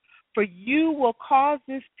bold, for you will cause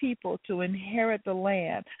this people to inherit the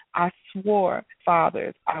land I swore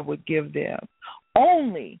fathers I would give them.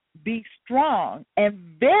 Only be strong and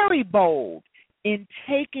very bold in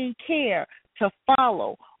taking care to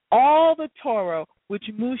follow all the Torah which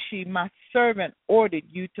Moshe, my servant, ordered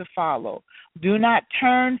you to follow. Do not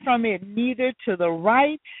turn from it neither to the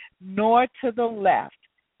right nor to the left.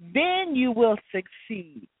 Then you will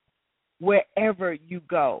succeed wherever you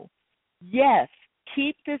go. Yes,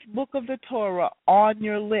 keep this book of the Torah on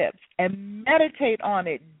your lips and meditate on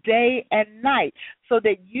it day and night so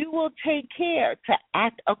that you will take care to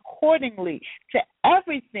act accordingly to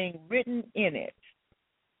everything written in it.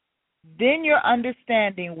 Then your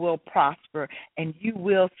understanding will prosper and you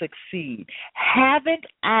will succeed. Haven't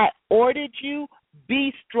I ordered you?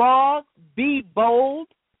 Be strong, be bold.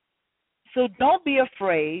 So don't be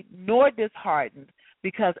afraid nor disheartened,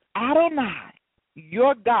 because Adonai,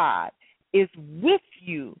 your God, is with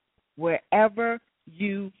you wherever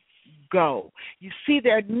you go. You see,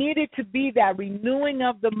 there needed to be that renewing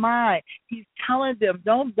of the mind. He's telling them,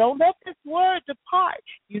 don't let this word depart.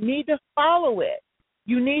 You need to follow it.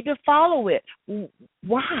 You need to follow it.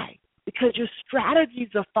 Why? Because your strategies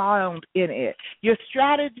are found in it. Your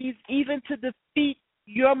strategies, even to defeat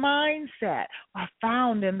your mindset, are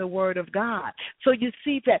found in the Word of God. So you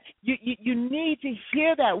see that you need to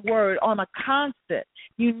hear that word on a constant.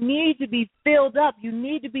 You need to be filled up. You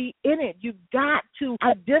need to be in it. You've got to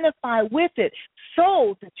identify with it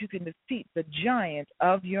so that you can defeat the giant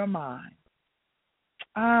of your mind.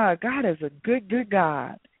 God is a good, good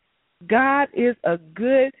God. God is a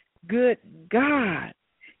good, good God.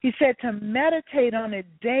 He said to meditate on it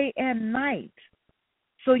day and night,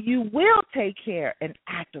 so you will take care and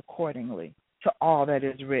act accordingly to all that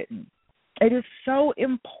is written. It is so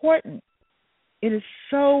important. It is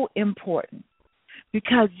so important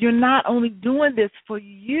because you're not only doing this for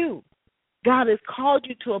you. God has called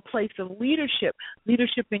you to a place of leadership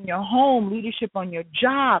in your home, leadership on your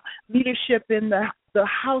job, leadership in the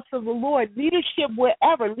house of the Lord, leadership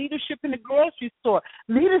wherever, leadership in the grocery store,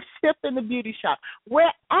 leadership in the beauty shop,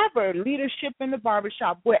 wherever, leadership in the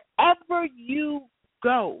barbershop, wherever you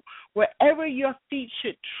go, wherever your feet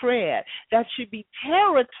should tread, that should be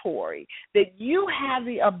territory that you have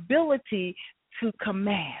the ability to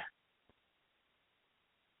command.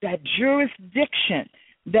 That jurisdiction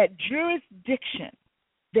that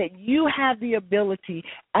you have the ability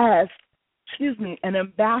as, an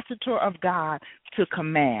ambassador of God to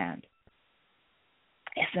command.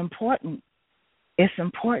 It's important. It's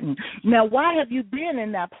important. Now, why have you been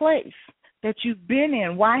in that place that you've been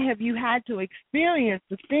in? Why have you had to experience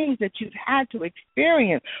the things that you've had to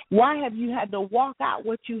experience? Why have you had to walk out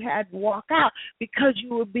what you had to walk out? Because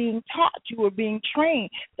you were being taught, you were being trained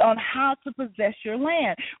on how to possess your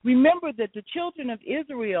land. Remember that the children of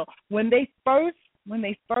Israel, when they first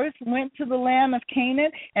went to the land of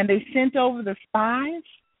Canaan and they sent over the spies,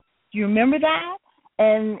 do you remember that?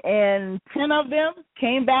 And 10 of them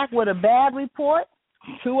came back with a bad report.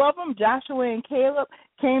 2 of them, Joshua and Caleb,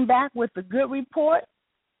 came back with a good report.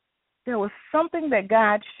 There was something that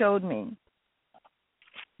God showed me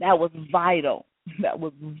that was vital.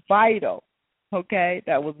 Okay?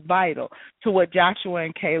 That was vital to what Joshua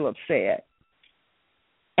and Caleb said.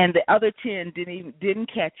 And the other 10 didn't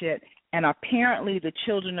catch it, and apparently the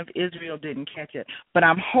children of Israel didn't catch it. But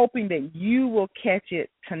I'm hoping that you will catch it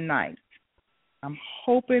tonight. I'm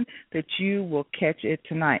hoping that you will catch it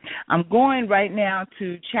tonight. I'm going right now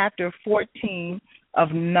to chapter 14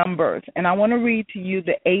 of Numbers, and I want to read to you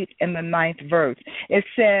the 8th and the 9th verse. It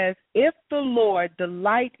says, "If the Lord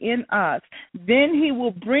delight in us, then he will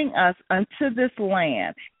bring us unto this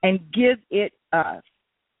land and give it us,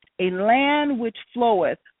 a land which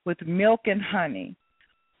floweth with milk and honey.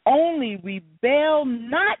 Only rebel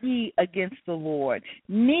not ye against the Lord,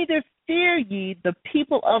 neither fear ye the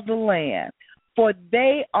people of the land. For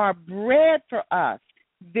they are bread for us.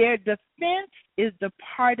 Their defense is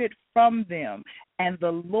departed from them, and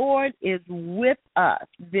the Lord is with us,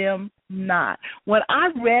 them not." When I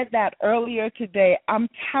read that earlier today, I'm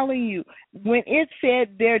telling you, when it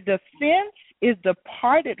said their defense is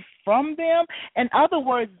departed from them, in other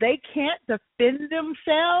words, they can't defend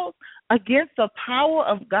themselves against the power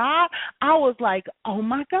of God, I was like, oh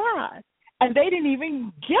my God. And they didn't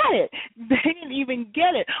even get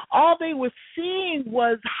it. All they were seeing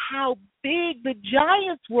was how big the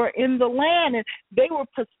giants were in the land, and they were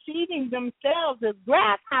perceiving themselves as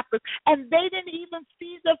grasshoppers, and they didn't even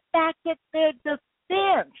see the fact that their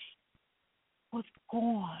defense was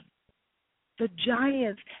gone. The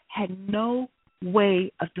giants had no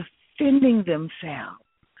way of defending themselves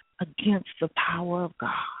against the power of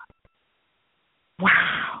God.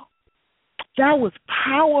 Wow. That was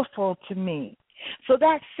powerful to me. So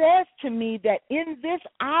that says to me that in this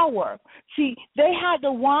hour, see, they had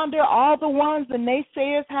to wander, all the ones, the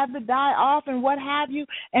naysayers had to die off and what have you.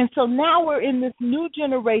 And so now we're in this new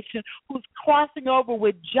generation who's crossing over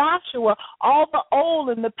with Joshua. All the old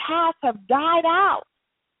in the past have died out,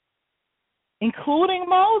 including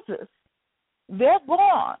Moses. They're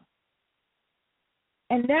gone.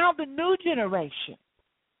 And now the new generation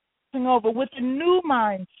crossing over with a new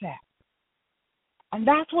mindset. And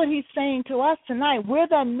that's what he's saying to us tonight. We're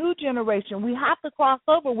that new generation. We have to cross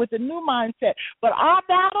over with a new mindset. But our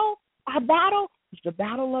battle is the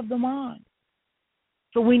battle of the mind.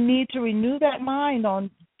 So we need to renew that mind on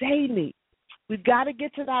daily. We've got to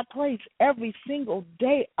get to that place every single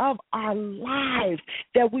day of our lives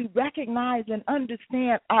that we recognize and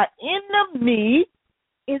understand our enemy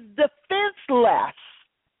is defenseless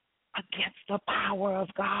against the power of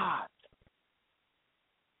God.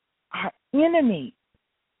 Our enemy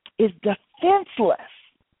is defenseless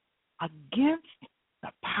against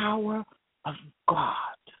the power of God.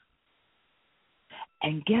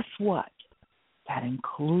 And guess what? That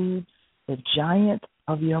includes the giant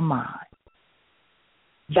of your mind.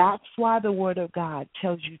 That's why the Word of God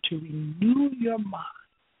tells you to renew your mind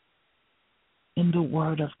in the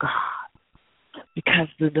Word of God. Because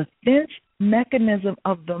the defense mechanism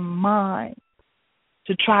of the mind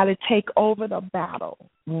to try to take over the battle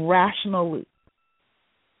rationally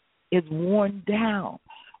is worn down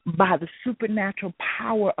by the supernatural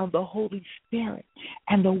power of the Holy Spirit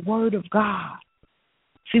and the Word of God.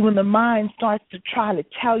 See, when the mind starts to try to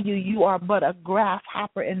tell you you are but a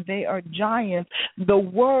grasshopper and they are giants, the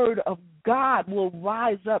Word of God will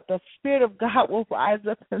rise up. The Spirit of God will rise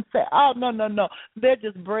up and say, oh, no. They're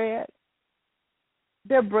just bread.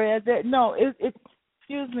 They're bread.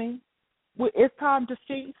 Excuse me. It's time to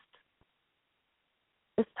feast.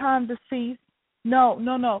 It's time to cease. No.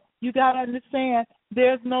 You got to understand,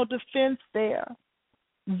 there's no defense there.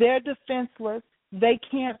 They're defenseless. They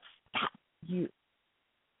can't stop you.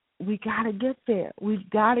 We got to get there. We've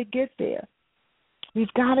got to get there.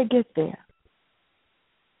 We've got to get there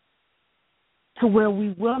to where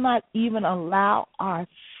we will not even allow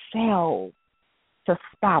ourselves to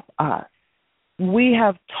stop us. We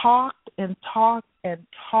have talked and talked and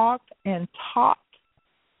talked and talked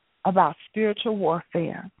about spiritual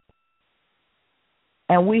warfare.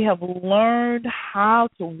 And we have learned how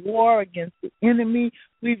to war against the enemy.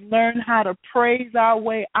 We've learned how to praise our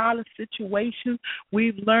way out of situations.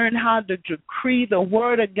 We've learned how to decree the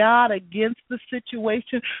word of God against the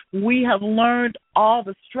situation. We have learned all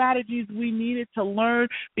the strategies we needed to learn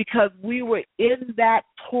because we were in that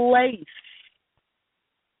place.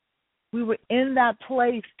 We were in that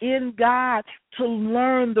place in God to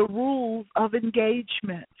learn the rules of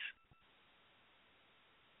engagement.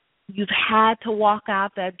 You've had to walk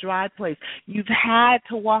out that dry place. You've had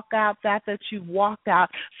to walk out that you've walked out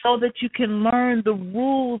so that you can learn the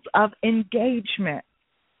rules of engagement.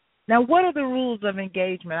 Now, what are the rules of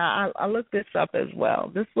engagement? I looked this up as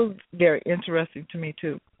well. This was very interesting to me,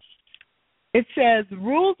 too. It says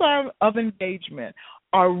rules of engagement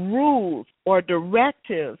are rules or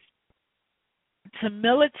directives to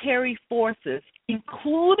military forces,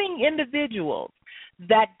 including individuals,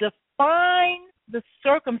 that define the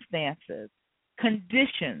circumstances,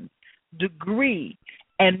 conditions, degree,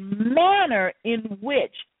 and manner in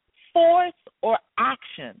which force or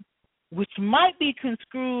action, which might be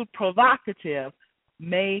construed provocative,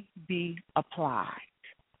 may be applied.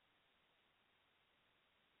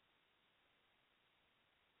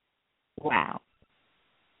 Wow.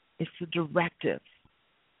 It's a directive.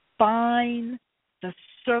 Find the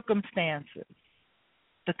circumstances,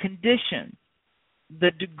 the conditions,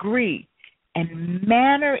 the degree, and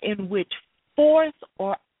manner in which force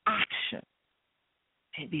or action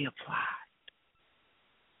may be applied.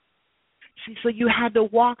 See, so you had to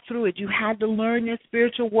walk through it. You had to learn your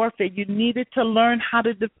spiritual warfare. You needed to learn how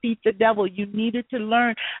to defeat the devil. You needed to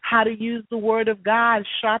learn how to use the word of God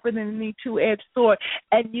sharper than any two-edged sword.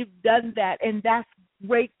 And you've done that, and that's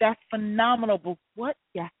great. That's phenomenal. But what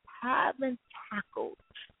you haven't tackled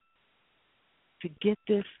to get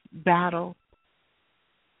this battle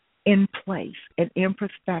in place and in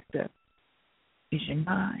perspective is your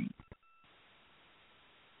mind.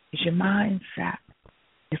 It's your mindset.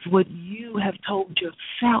 It's what you have told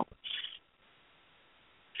yourself.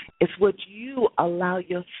 It's what you allow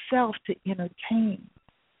yourself to entertain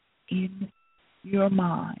in your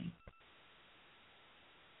mind.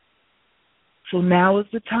 So now is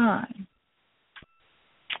the time.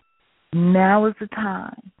 Now is the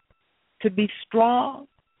time to be strong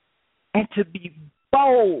and to be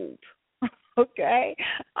bold. Okay?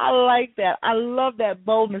 I like that. I love that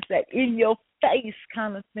boldness, that in your face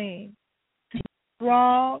kind of thing. To be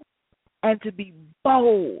strong and to be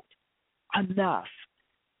bold enough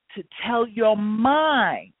to tell your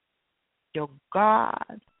mind your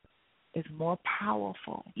God is more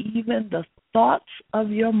powerful. Even the thoughts of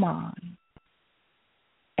your mind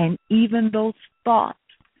and even those thoughts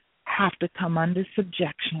have to come under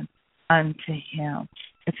subjection unto Him.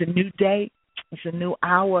 It's a new day. It's a new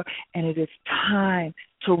hour, and it is time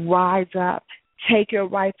to rise up. Take your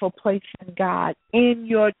rightful place in God, in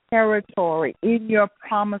your territory, in your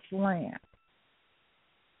promised land,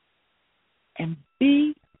 and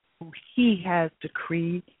be who He has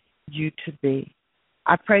decreed you to be.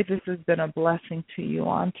 I pray this has been a blessing to you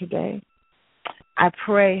on today. I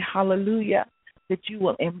pray, hallelujah, that you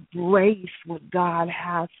will embrace what God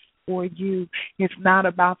has for you. It's not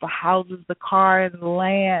about the houses, the car, and the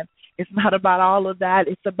land. It's not about all of that.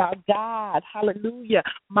 It's about God. Hallelujah.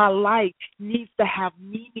 My life needs to have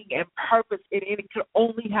meaning and purpose in it. It can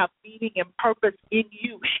only have meaning and purpose in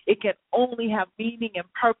you. It can only have meaning and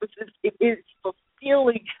purpose. It is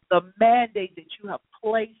fulfilling the mandate that you have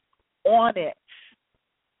placed on it.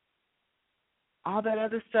 All that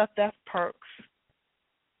other stuff, that's perks.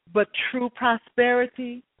 But true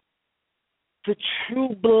prosperity, the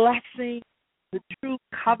true blessing, the true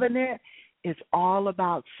covenant is all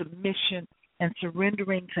about submission and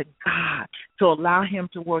surrendering to God to allow Him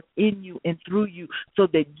to work in you and through you so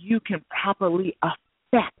that you can properly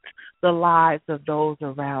affect the lives of those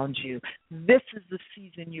around you. This is the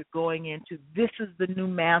season you're going into. This is the new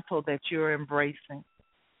mantle that you're embracing.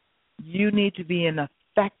 You need to be an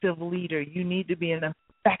effective leader. You need to be an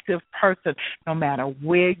effective person no matter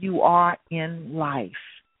where you are in life,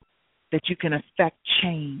 that you can affect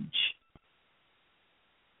change.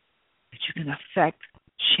 That you can affect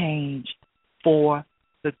change for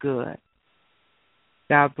the good.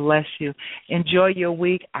 God bless you. Enjoy your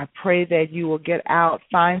week. I pray that you will get out,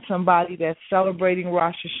 find somebody that's celebrating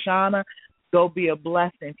Rosh Hashanah. Go be a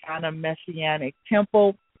blessing. Find a Messianic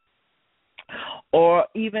temple. Or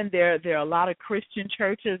even there are a lot of Christian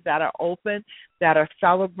churches that are open that are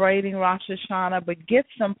celebrating Rosh Hashanah, but get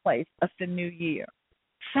someplace. It's the new year.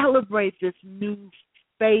 Celebrate this new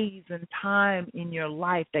phase and time in your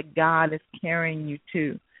life that God is carrying you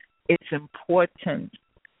to. It's important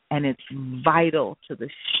and it's vital to the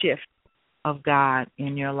shift of God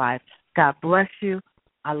in your life. God bless you.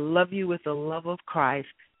 I love you with the love of Christ.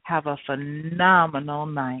 Have a phenomenal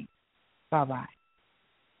night. Bye-bye.